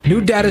New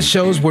data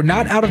shows we're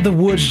not out of the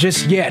woods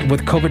just yet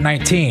with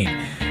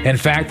COVID-19. In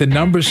fact, the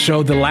numbers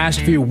show the last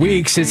few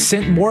weeks it's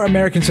sent more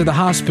Americans to the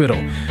hospital,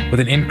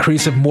 with an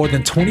increase of more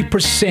than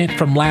 20%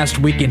 from last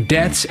week in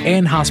deaths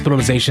and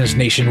hospitalizations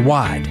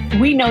nationwide.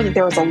 We know that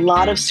there is a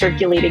lot of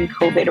circulating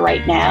COVID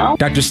right now.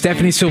 Dr.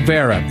 Stephanie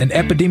Silvera, an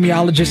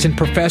epidemiologist and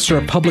professor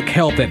of public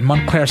health at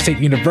Montclair State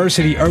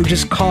University,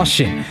 urges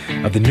caution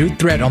of the new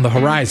threat on the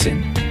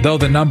horizon. Though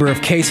the number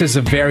of cases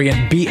of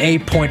variant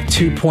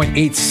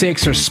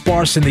BA.2.86 are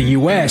sparse in the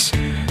U.S.,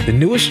 the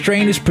newest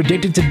strain is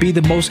predicted to be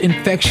the most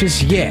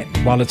infectious yet,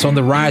 while it's on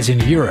the rise in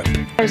Europe.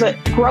 There's a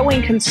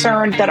growing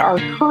concern that our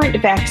current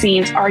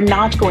vaccines are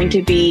not going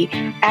to be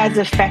as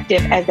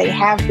effective as they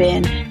have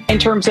been in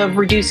terms of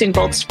reducing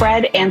both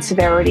spread and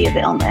severity of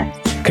illness.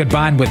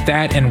 Combined with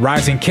that and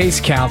rising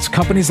case counts,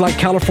 companies like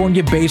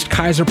California-based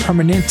Kaiser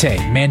Permanente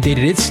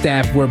mandated its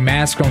staff wear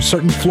masks on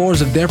certain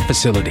floors of their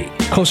facility.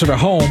 Closer to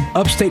home,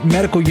 Upstate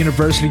Medical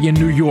University in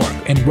New York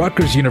and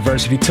Rutgers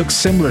University took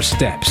similar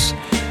steps.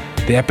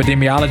 The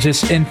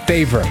epidemiologists in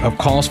favor of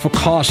calls for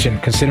caution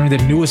considering the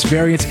newest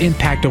variant's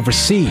impact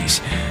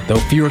overseas, though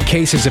fewer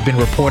cases have been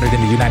reported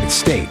in the United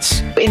States.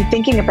 In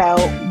thinking about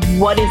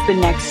what is the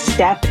next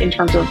step in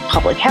terms of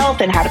public health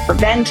and how to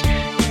prevent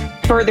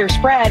further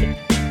spread,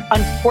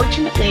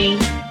 unfortunately,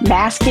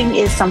 masking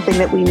is something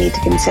that we need to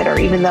consider,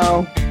 even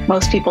though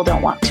most people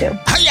don't want to.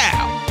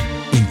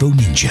 Hi-yow! Info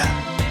Ninja.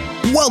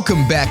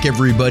 Welcome back,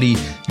 everybody.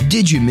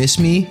 Did you miss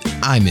me?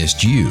 I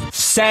missed you.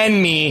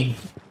 Send me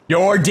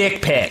your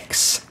dick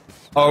pics,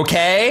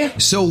 okay?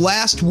 So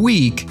last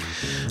week,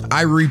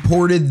 I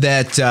reported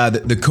that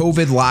the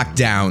COVID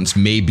lockdowns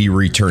may be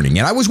returning.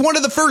 And I was one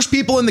of the first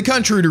people in the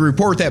country to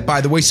report that,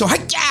 by the way. So,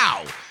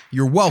 hi-yow!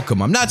 You're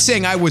welcome. I'm not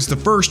saying I was the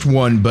first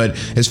one, but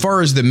as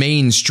far as the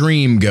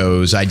mainstream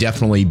goes, I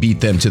definitely beat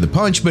them to the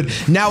punch. But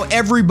now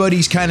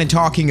everybody's kind of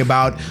talking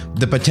about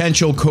the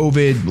potential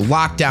COVID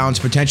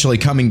lockdowns potentially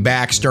coming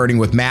back, starting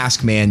with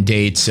mask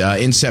mandates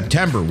in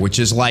September, which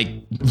is like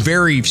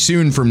very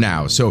soon from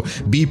now. So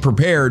be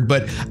prepared.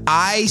 But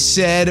I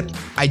said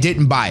I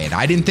didn't buy it.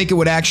 I didn't think it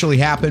would actually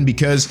happen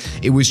because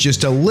it was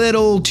just a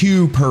little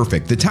too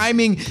perfect. The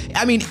timing,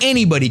 I mean,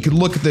 anybody could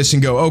look at this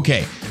and go,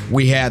 okay,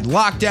 we had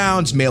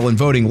lockdowns, mail-in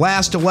voting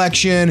last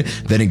election,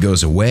 then it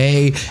goes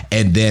away,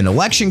 and then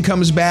election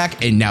comes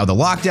back, and now the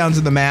lockdowns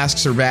and the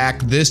masks are back.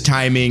 This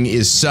timing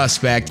is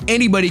suspect.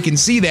 Anybody can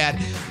see that,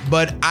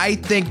 but I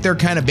think they're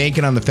kind of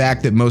banking on the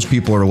fact that most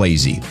people are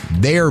lazy.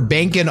 They are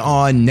banking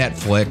on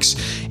Netflix,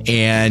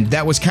 and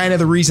that was kind of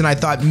the reason I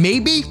thought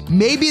maybe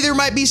there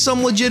might be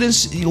some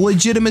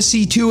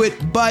legitimacy to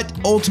it, but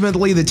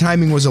ultimately the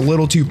timing was a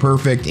little too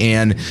perfect,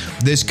 and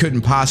this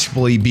couldn't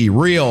possibly be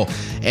real.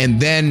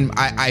 And then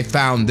I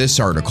found this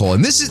article,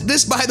 and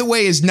this, by the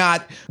way, is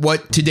not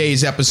what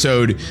today's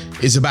episode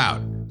is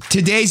about.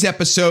 Today's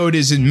episode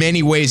is in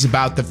many ways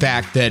about the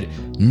fact that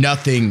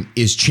nothing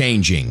is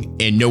changing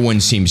and no one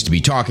seems to be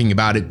talking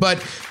about it.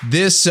 But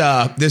this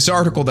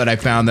article that I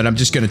found that I'm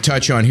just going to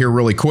touch on here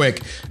really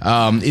quick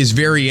is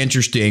very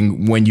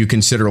interesting when you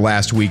consider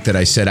last week that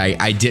I said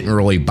I didn't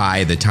really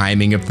buy the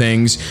timing of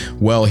things.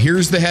 Well,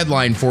 here's the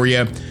headline for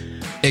you.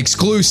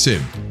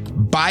 Exclusive.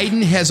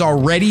 Biden has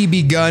already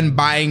begun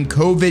buying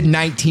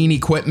COVID-19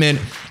 equipment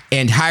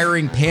and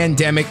hiring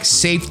pandemic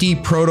safety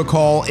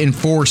protocol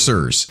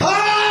enforcers.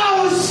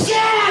 Oh,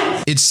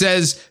 shit! It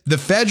says the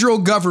federal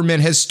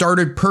government has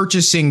started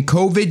purchasing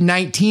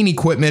COVID-19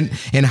 equipment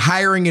and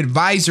hiring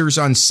advisors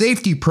on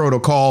safety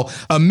protocol.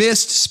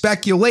 Amidst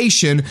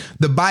speculation,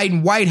 the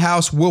Biden White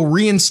House will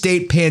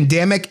reinstate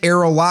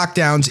pandemic-era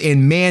lockdowns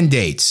and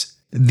mandates.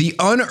 The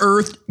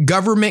unearthed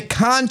government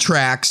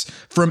contracts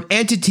from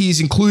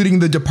entities including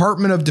the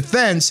Department of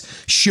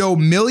Defense show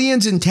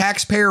millions in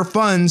taxpayer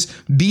funds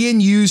being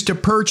used to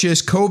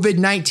purchase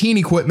COVID-19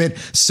 equipment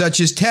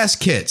such as test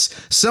kits.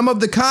 Some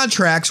of the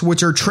contracts,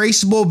 which are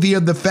traceable via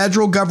the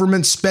federal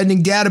government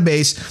spending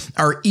database,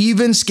 are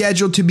even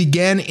scheduled to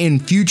begin in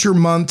future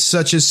months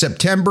such as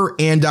September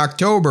and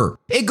October.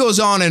 It goes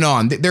on and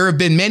on. There have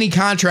been many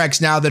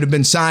contracts now that have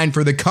been signed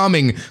for the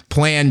coming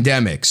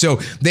pandemic. So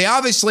they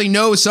obviously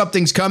know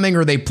something's coming,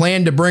 or they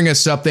plan to bring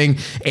us something,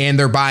 and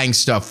they're buying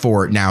stuff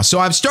for it now. So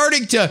I'm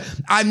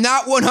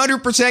not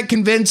 100%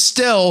 convinced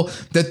still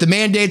that the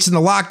mandates and the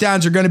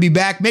lockdowns are going to be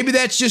back. Maybe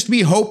that's just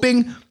me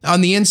hoping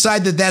on the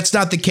inside that that's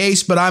not the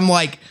case, but I'm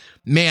like,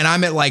 man,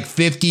 I'm at like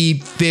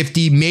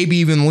 50-50, maybe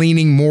even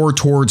leaning more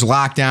towards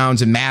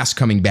lockdowns and masks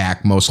coming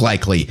back, most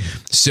likely.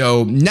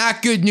 So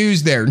not good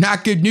news there.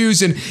 Not good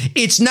news. And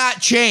it's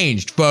not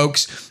changed,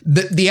 folks.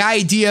 The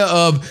idea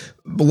of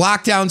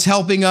lockdowns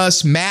helping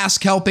us,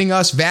 masks helping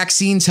us,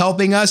 vaccines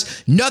helping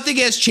us, nothing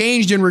has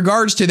changed in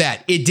regards to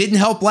that. It didn't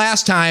help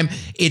last time.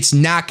 It's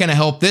not going to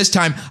help this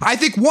time. I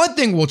think one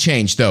thing will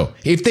change, though,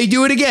 if they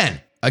do it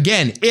again.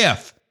 Again,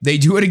 if they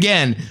do it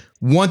again,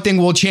 one thing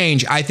will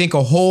change. I think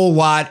a whole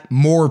lot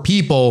more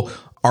people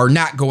are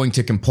not going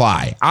to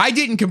comply. I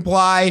didn't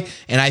comply,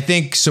 and I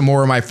think some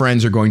more of my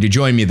friends are going to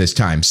join me this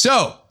time.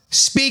 So,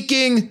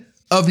 speaking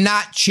of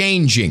not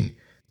changing,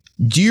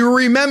 Do you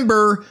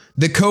remember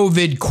the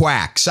COVID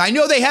quacks? I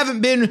know they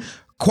haven't been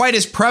quite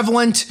as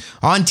prevalent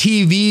on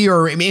TV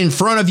or in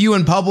front of you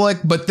in public,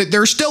 but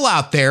they're still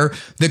out there.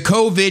 The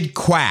COVID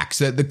quacks,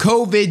 the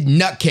COVID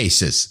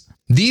nutcases.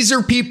 These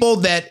are people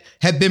that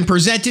have been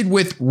presented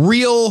with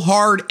real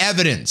hard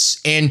evidence.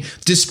 And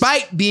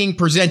despite being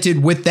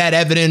presented with that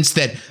evidence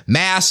that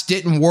masks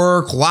didn't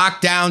work,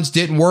 lockdowns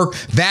didn't work,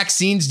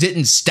 vaccines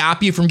didn't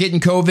stop you from getting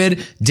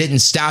COVID, didn't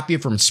stop you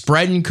from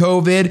spreading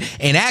COVID.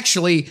 And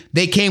actually,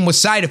 they came with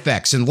side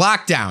effects, and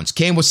lockdowns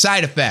came with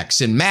side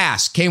effects, and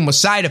masks came with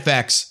side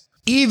effects.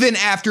 Even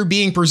after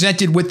being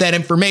presented with that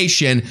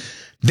information,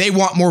 they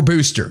want more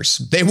boosters.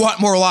 They want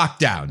more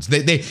lockdowns.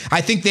 I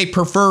think they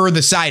prefer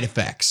the side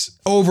effects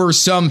over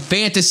some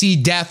fantasy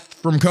death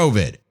from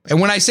COVID.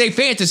 And when I say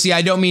fantasy,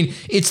 I don't mean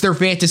it's their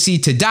fantasy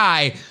to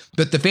die,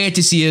 but the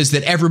fantasy is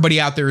that everybody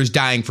out there is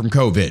dying from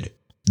COVID.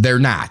 They're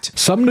not.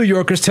 Some New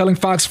Yorkers telling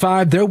Fox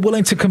 5 they're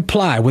willing to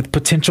comply with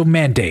potential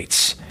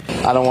mandates.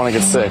 I don't want to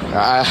get sick.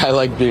 I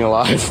like being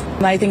alive.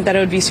 I think that it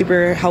would be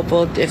super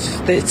helpful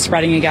if it's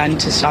spreading again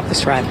to stop the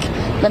spread.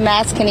 The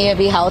mask can even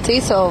be healthy,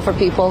 so for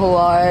people who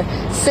are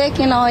sick,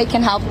 it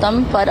can help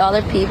them. But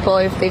other people,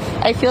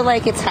 I feel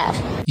like it's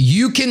half.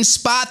 You can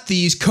spot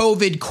these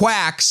COVID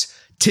quacks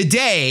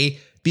today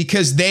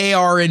because they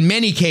are, in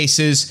many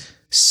cases,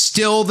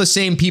 still the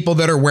same people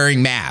that are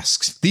wearing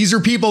masks. These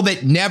are people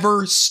that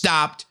never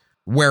stopped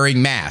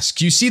wearing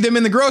masks. You see them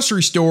in the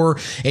grocery store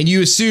and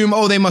you assume,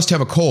 oh, they must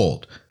have a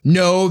cold.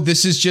 No,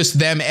 this is just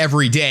them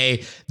every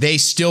day. They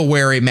still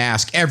wear a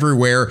mask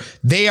everywhere.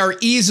 They are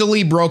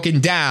easily broken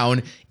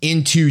down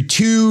into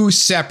two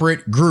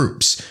separate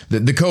groups, the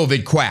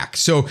COVID quack.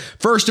 So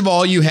first of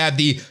all, you have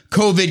the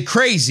COVID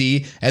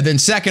crazy, and then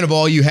second of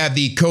all, you have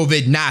the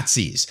COVID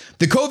Nazis.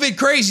 The COVID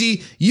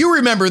crazy, you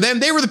remember them.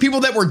 They were the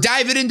people that were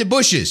diving into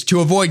bushes to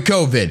avoid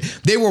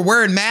COVID. They were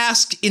wearing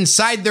masks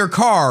inside their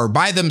car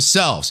by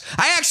themselves.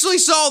 I actually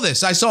saw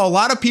this. I saw a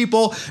lot of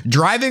people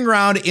driving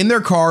around in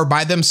their car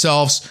by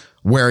themselves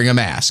wearing a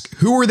mask.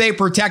 Who were they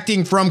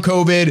protecting from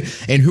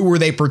COVID and who were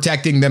they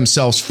protecting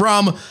themselves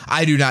from?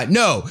 I do not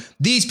know.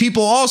 These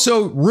people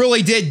also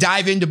really did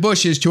dive into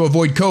bushes to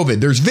avoid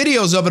COVID. There's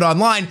videos of it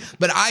online,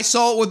 but I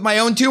saw it with my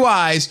own two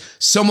eyes.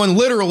 Someone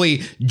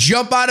literally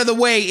jump out of the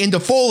way into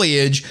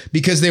foliage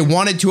because they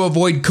wanted to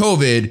avoid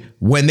COVID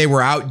when they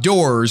were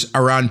outdoors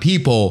around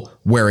people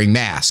wearing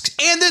masks.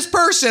 And this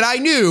person I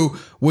knew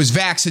was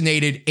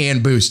vaccinated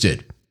and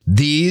boosted.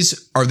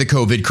 These are the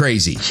COVID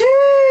crazy.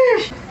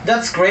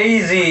 That's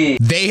crazy.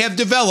 They have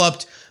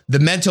developed the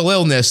mental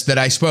illness that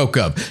I spoke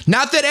of.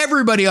 Not that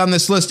everybody on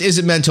this list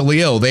isn't mentally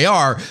ill. They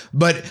are,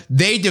 but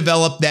they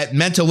developed that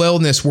mental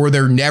illness where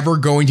they're never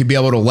going to be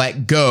able to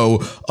let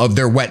go of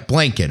their wet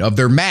blanket, of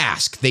their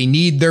mask. They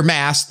need their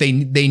mask. They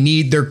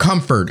need their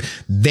comfort.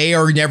 They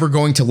are never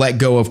going to let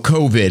go of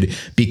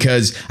COVID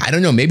because, I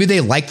don't know, maybe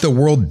they like the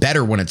world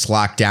better when it's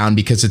locked down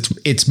because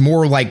it's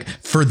more like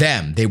for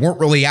them. They weren't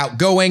really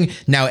outgoing.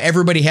 Now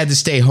everybody had to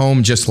stay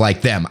home just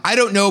like them. I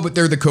don't know, but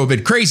they're the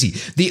COVID crazy.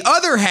 The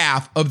other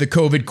half of the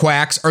COVID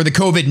quacks are the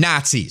COVID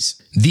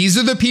Nazis. These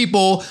are the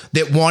people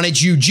that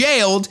wanted you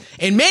jailed,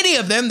 and many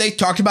of them, they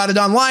talked about it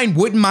online,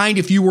 wouldn't mind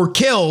if you were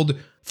killed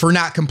for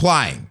not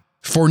complying.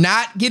 For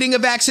not getting a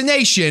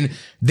vaccination,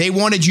 they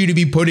wanted you to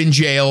be put in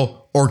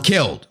jail or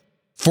killed.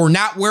 For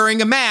not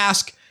wearing a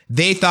mask,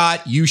 they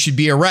thought you should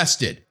be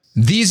arrested.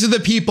 These are the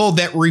people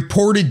that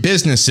reported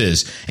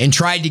businesses and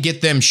tried to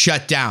get them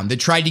shut down. They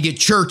tried to get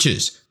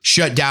churches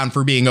shut down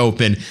for being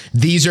open.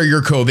 These are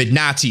your COVID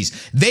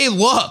Nazis. They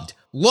loved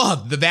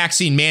the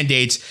vaccine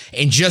mandates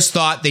and just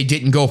thought they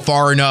didn't go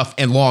far enough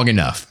and long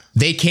enough.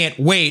 They can't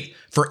wait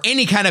for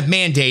any kind of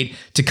mandate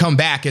to come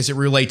back as it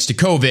relates to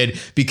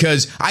COVID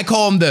because I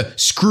call them the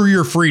screw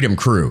your freedom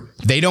crew.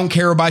 They don't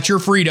care about your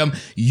freedom.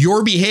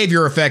 Your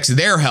behavior affects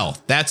their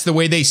health. That's the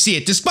way they see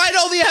it. Despite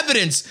all the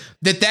evidence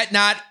that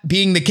not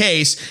being the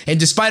case, and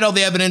despite all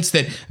the evidence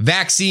that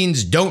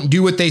vaccines don't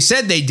do what they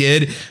said they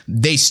did,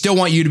 they still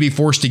want you to be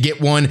forced to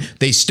get one.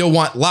 They still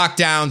want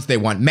lockdowns. They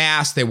want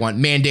masks. They want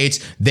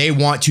mandates. They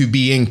want to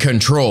be in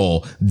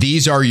control.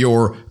 These are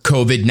your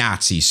COVID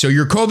Nazis. So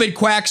your COVID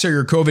quacks are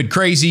your COVID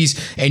crazies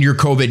and your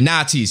COVID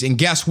Nazis. And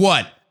guess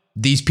what?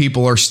 These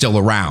people are still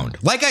around.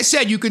 Like I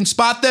said, you can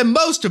spot them,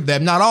 most of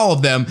them, not all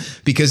of them,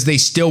 because they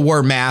still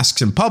wear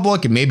masks in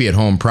public and maybe at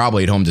home,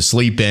 probably at home to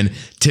sleep in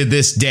to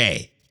this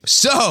day.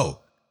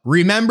 So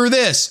remember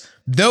this,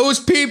 those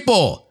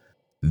people,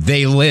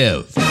 they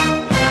live.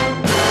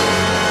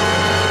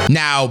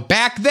 Now,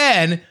 back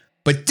then,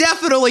 but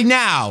definitely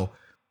now,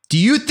 do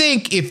you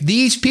think if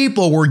these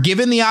people were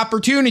given the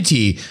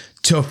opportunity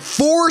to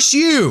force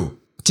you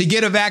to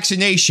get a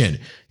vaccination,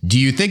 do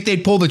you think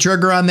they'd pull the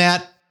trigger on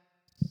that?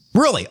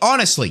 Really,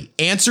 honestly,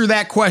 answer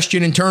that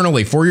question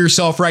internally for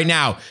yourself right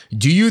now.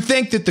 Do you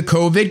think that the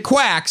COVID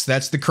quacks,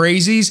 that's the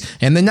crazies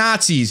and the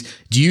Nazis,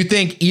 do you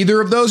think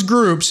either of those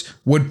groups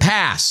would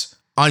pass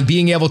on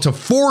being able to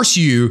force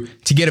you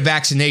to get a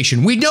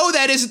vaccination? We know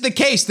that isn't the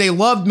case. They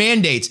love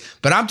mandates,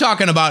 but I'm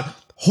talking about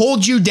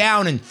hold you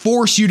down and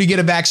force you to get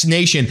a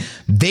vaccination.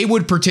 They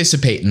would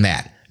participate in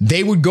that.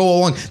 they would go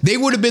along. They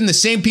would have been the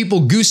same people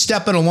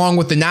goose-stepping along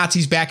with the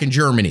Nazis back in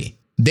Germany.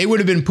 They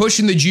would have been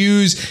pushing the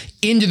Jews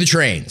into the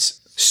trains.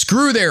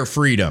 Screw their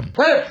freedom.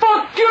 Hey,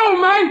 fuck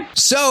you, man!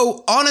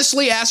 So,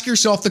 honestly, ask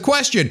yourself the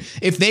question.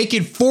 If they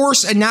could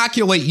force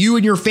inoculate you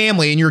and your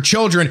family and your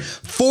children,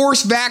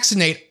 force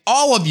vaccinate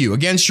all of you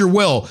against your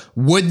will,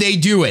 would they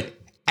do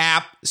it?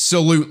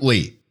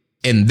 Absolutely.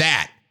 And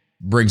that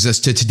brings us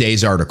to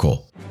today's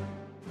article.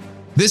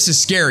 This is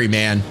scary,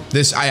 man.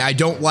 I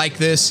don't like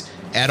this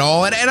at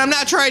all. And I'm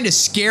not trying to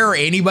scare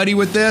anybody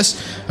with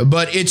this,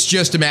 but it's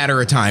just a matter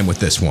of time with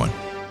this one.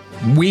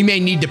 We may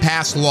need to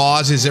pass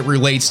laws as it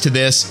relates to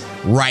this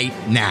right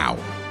now.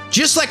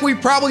 Just like we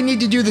probably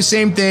need to do the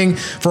same thing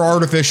for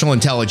artificial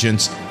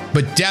intelligence.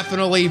 But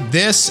definitely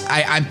this,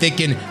 I'm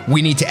thinking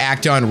we need to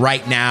act on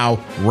right now,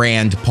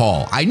 Rand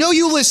Paul. I know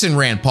you listen,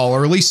 Rand Paul,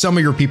 or at least some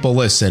of your people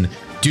listen.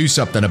 Do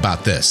something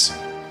about this.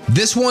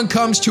 This one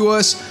comes to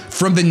us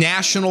from the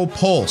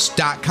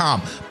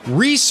nationalpulse.com.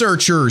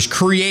 Researchers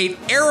create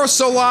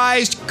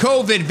aerosolized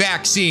COVID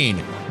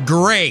vaccine.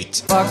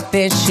 Great. Fuck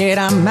this shit,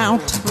 I'm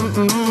out.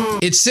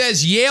 It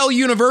says Yale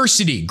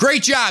University.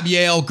 Great job,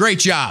 Yale. Great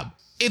job.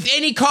 If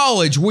any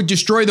college would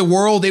destroy the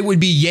world, it would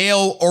be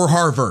Yale or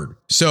Harvard.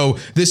 So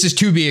this is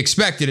to be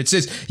expected. It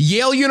says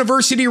Yale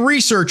University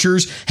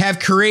researchers have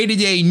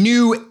created a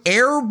new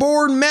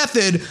airborne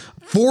method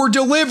for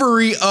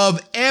delivery of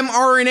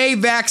mRNA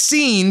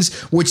vaccines,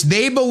 which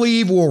they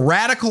believe will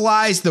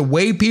radicalize the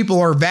way people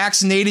are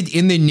vaccinated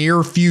in the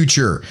near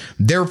future.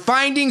 Their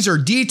findings are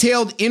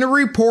detailed in a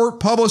report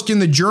published in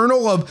the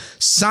Journal of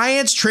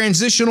Science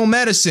Translational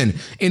Medicine.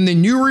 In the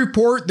new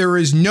report, there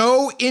is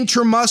no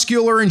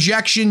intramuscular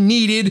injection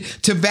needed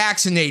to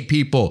vaccinate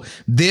people.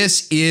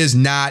 This is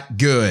not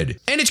good.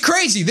 And it's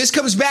crazy. This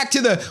comes back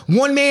to the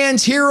one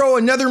man's hero,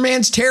 another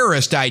man's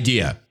terrorist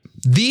idea.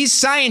 These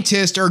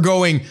scientists are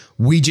going,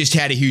 we just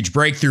had a huge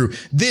breakthrough.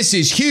 This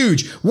is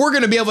huge. We're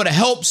going to be able to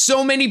help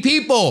so many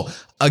people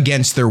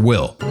against their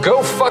will.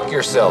 Go fuck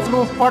yourself.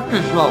 Go fuck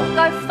yourself.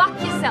 Go fuck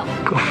yourself.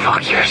 Go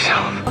fuck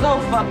yourself. Go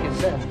fuck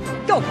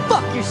yourself. Go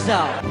fuck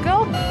yourself.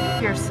 Go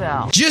fuck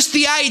yourself. Just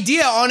the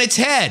idea on its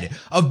head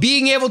of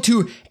being able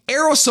to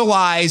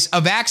aerosolize a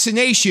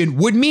vaccination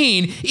would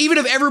mean, even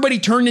if everybody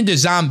turned into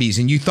zombies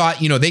and you thought,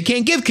 they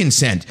can't give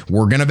consent,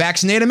 we're going to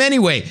vaccinate them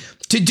anyway.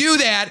 To do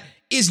that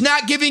is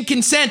not giving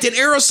consent. An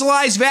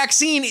aerosolized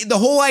vaccine, the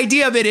whole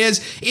idea of it is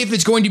if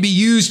it's going to be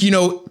used,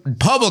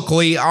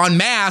 publicly en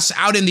masse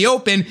out in the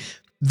open,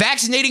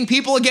 vaccinating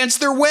people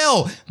against their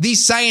will.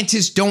 These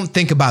scientists don't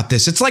think about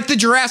this. It's like the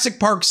Jurassic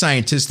Park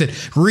scientists that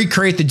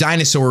recreate the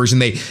dinosaurs,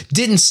 and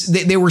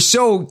they were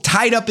so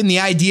tied up in the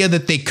idea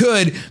that they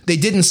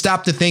didn't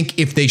stop to think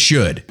if they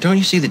should. Don't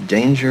you see the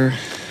danger,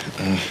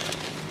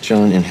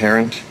 John,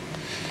 inherent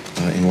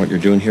in what you're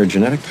doing here?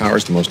 Genetic power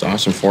is the most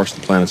awesome force the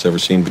planet's ever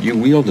seen, but you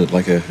wield it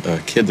like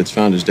a kid that's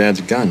found his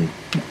dad's gun.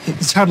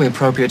 It's hardly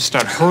appropriate to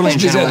start hurling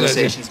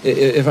generalizations.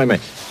 If I may,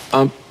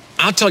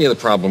 I'll tell you the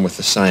problem with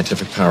the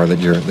scientific power that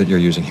you're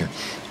using here.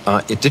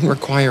 It didn't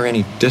require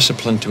any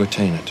discipline to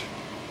attain it.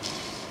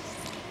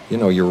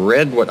 You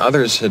read what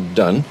others had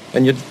done,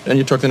 and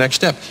you took the next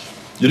step.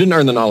 You didn't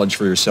earn the knowledge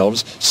for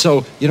yourselves,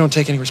 so you don't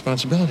take any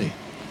responsibility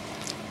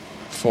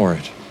for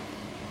it.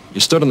 You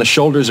stood on the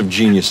shoulders of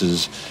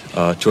geniuses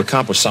to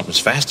accomplish something as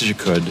fast as you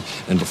could,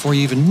 and before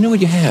you even knew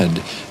what you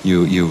had,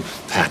 you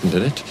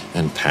patented it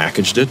and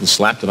packaged it and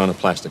slapped it on a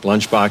plastic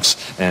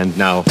lunchbox, and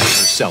now you're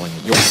selling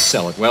it. You want to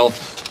sell it. Well,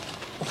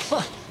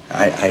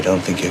 I don't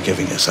think you're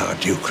giving us our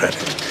due credit.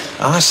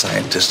 Our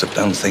scientists have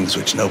done things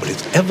which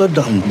nobody's ever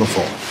done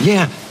before.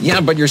 Yeah,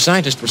 but your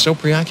scientists were so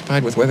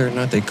preoccupied with whether or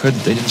not they could,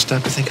 they didn't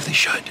stop to think if they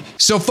should.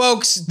 So,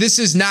 folks, this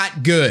is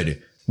not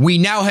good. We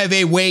now have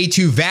a way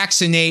to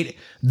vaccinate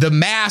the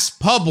mass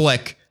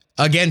public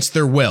against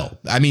their will.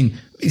 I mean,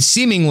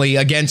 seemingly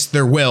against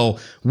their will.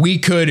 We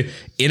could,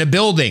 in a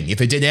building, if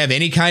it didn't have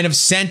any kind of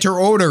scent or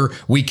odor,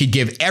 we could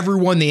give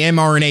everyone the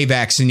mRNA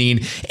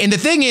vaccine. And the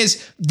thing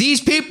is, these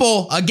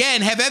people,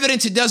 again, have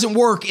evidence it doesn't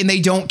work, and they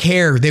don't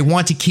care. They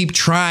want to keep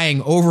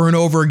trying over and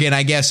over again,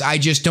 I guess. I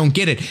just don't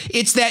get it.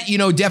 It's that,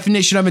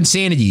 definition of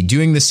insanity,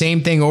 doing the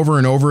same thing over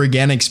and over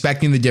again,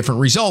 expecting the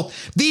different result.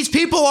 These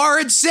people are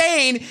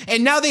insane,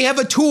 and now they have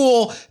a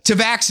tool to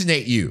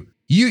vaccinate you.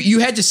 You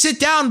had to sit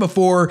down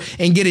before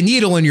and get a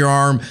needle in your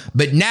arm,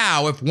 but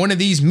now if one of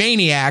these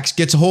maniacs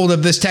gets a hold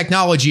of this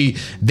technology,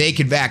 they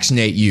could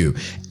vaccinate you.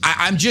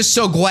 I'm just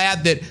so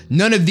glad that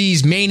none of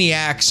these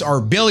maniacs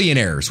are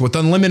billionaires with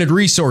unlimited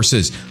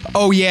resources.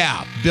 Oh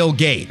yeah, Bill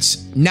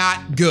Gates.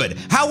 Not good.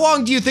 How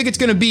long do you think it's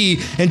going to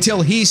be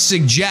until he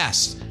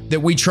suggests that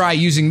we try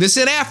using this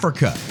in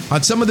Africa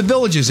on some of the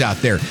villages out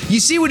there? You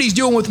see what he's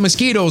doing with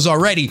mosquitoes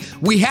already.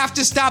 We have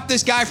to stop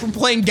this guy from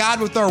playing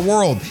God with our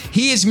world.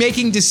 He is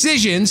making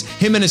decisions,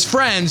 him and his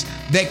friends,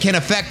 that can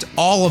affect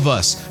all of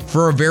us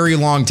for a very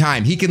long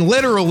time. He can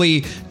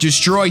literally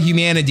destroy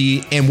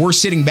humanity, and we're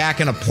sitting back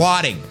and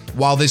applauding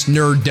while this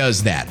nerd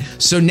does that.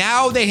 So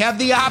now they have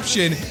the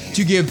option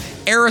to give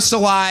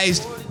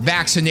aerosolized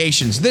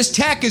vaccinations. This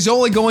tech is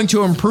only going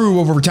to improve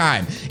over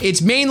time.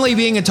 It's mainly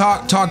being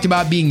talked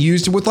about being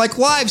used with like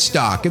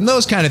livestock and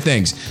those kind of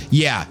things.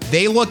 Yeah,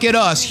 they look at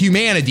us,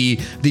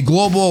 humanity, the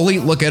global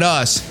elite look at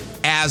us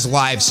as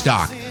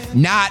livestock.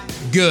 Not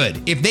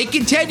good. If they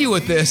continue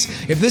with this,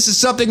 if this is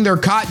something they're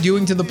caught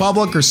doing to the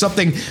public or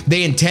something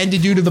they intend to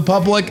do to the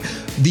public,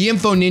 the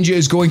Info Ninja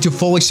is going to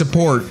fully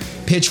support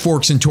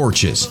pitchforks and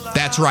torches.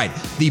 That's right.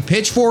 The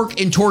pitchfork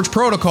and torch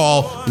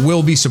protocol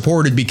will be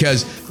supported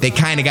because they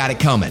kind of got it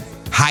coming.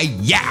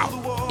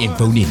 Hi-yow,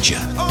 Info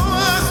Ninja.